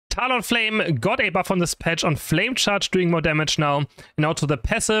Talonflame got a buff on this patch on Flame Charge, doing more damage now, and also the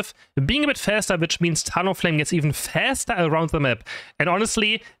passive being a bit faster, which means Talonflame gets even faster around the map. And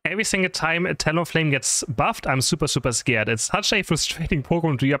honestly, every single time Talonflame gets buffed, I'm super scared. It's such a frustrating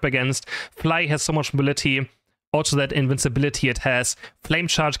Pokemon to be up against. Fly has so much mobility. Also that invincibility it has. Flame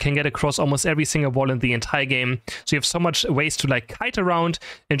Charge can get across almost every single wall in the entire game. So you have so much ways to like kite around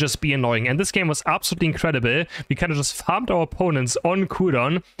and just be annoying. And this game was absolutely incredible. We kind of just farmed our opponents on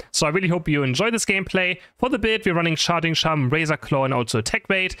cooldown. So I really hope you enjoy this gameplay. For the build, we're running Charging Charm, Razor Claw, and also Attack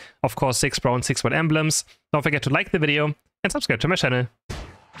Weight. Of course, 6 brown, 6 white emblems. Don't forget to like the video and subscribe to my channel.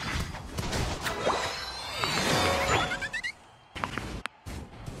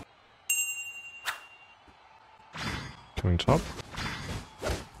 Coming top.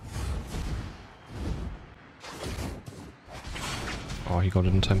 Oh, he got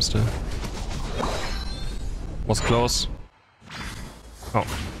it in time still. Was close. Oh.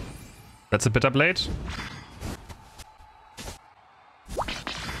 That's a bitter blade.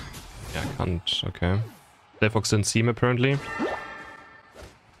 Yeah, I can't. Okay. Delphox didn't see him apparently.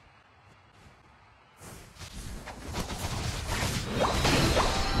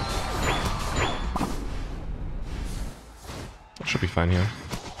 Should be fine here.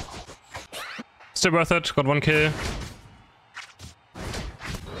 Still worth it. Got 1 kill.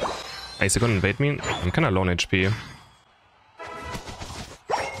 Is he gonna invade me? I'm kinda low on HP.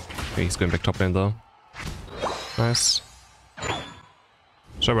 Okay, he's going back top lane though. Nice.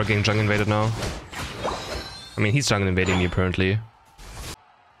 Sure, we're getting jungle invaded now. I mean, he's jungle invading me apparently.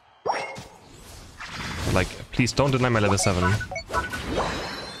 Like, please don't deny my level 7.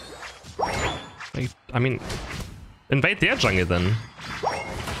 I mean... invade their jungle then.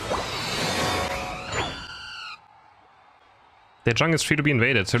 Their jungle is free to be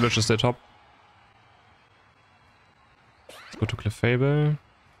invaded, so let's just stay top. Let's go to Clefable.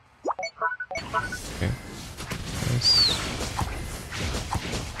 Okay. Nice.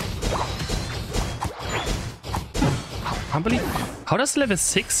 How does level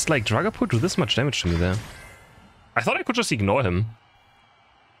 6 like Dragapult do this much damage to me there? I thought I could just ignore him.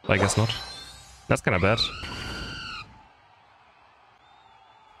 But I guess not. That's kinda bad.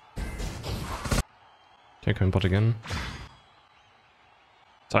 Okay, can bot again.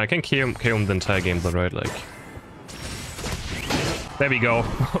 So I can KO him the entire game though, right? Like... there we go.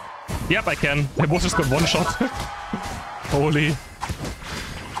 Yep, I can. I both just got 1 shot. Holy.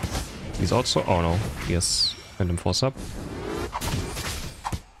 He's also... oh no. Yes. Random force up.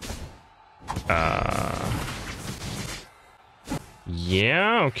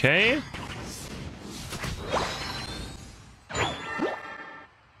 Yeah, okay.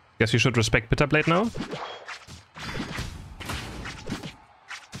 Guess we should respect Bitter Blade now.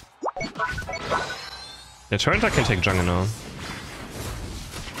 The Tyranitar can take jungle now.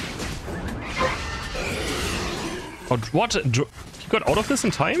 Oh, what? He got out of this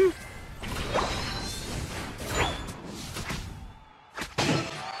in time?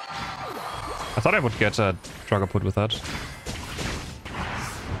 I thought I would get a Dragapult with that.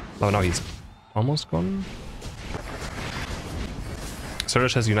 Oh, now he's almost gone.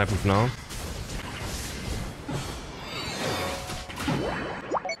 Surge has Unite move now.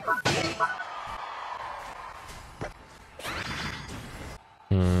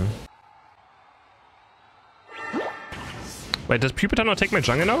 Wait, does Pupitar not take my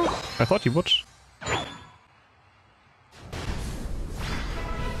jungle now? I thought he would.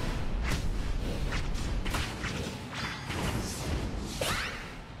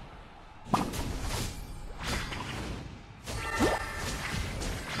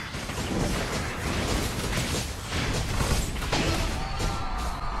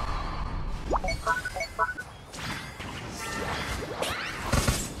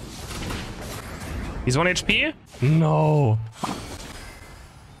 He's 1 HP? No.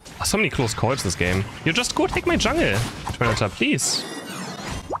 Oh, so many close calls this game. You just go take my jungle. Tyranitar, please.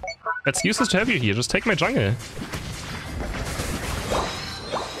 It's useless to have you here. Just take my jungle.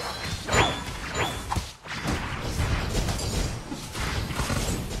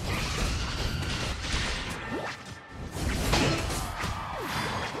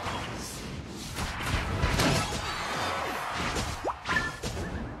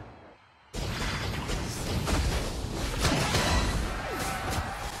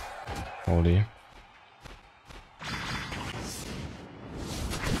 Holy.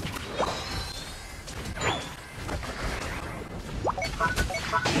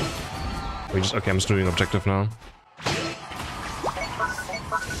 We just... okay, I'm just doing objective now.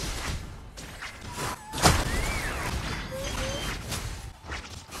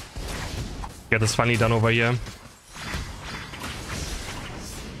 Get this finally done over here.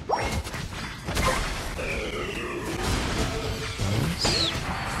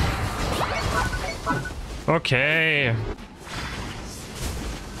 Okay.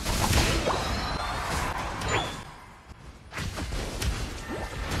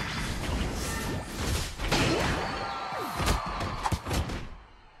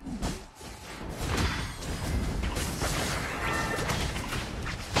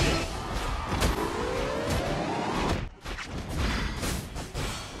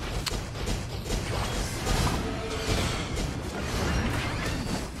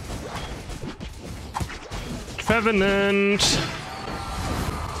 Revenant.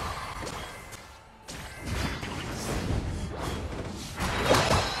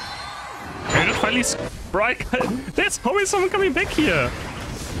 Can you finally strike? There's always someone coming back here.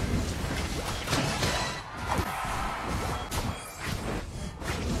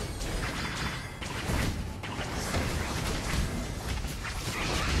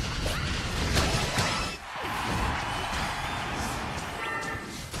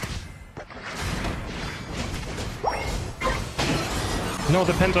 No,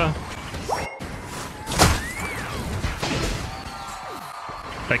 the Penta.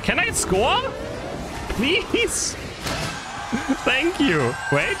 Can I score? Please? Thank you.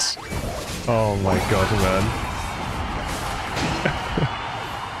 Wait. Oh my god, man.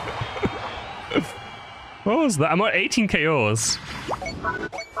 What was that? I'm at 18 KOs.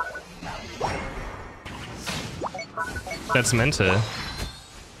 That's mental.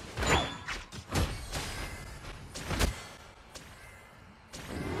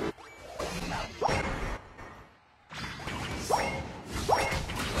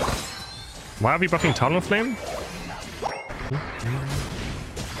 Why are we buffing Talonflame?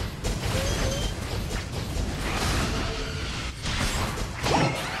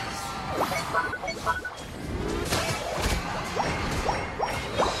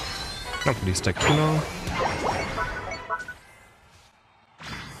 Not pretty stack too now.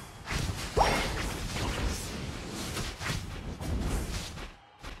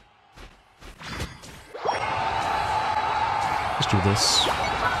 Let's do this.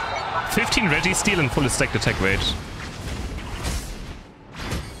 15 Reggie Steel and full stacked attack rate.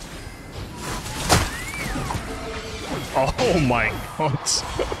 Oh my god.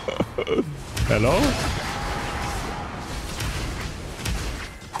 Hello?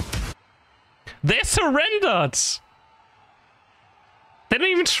 They surrendered! They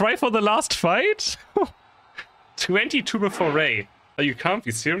didn't even try for the last fight? 22 before Ray. Oh, you can't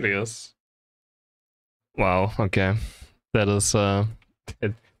be serious. Wow, okay. That is,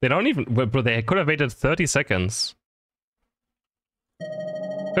 they don't even... Bro, they could have waited 30 seconds.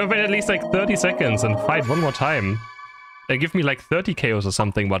 Could have waited at least like 30 seconds and fight one more time. They give me like 30 KOs or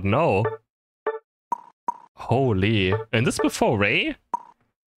something, but no. Holy. And this before Ray?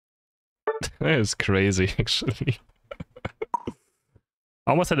 That is crazy, actually.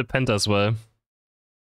 Almost had a Penta as well.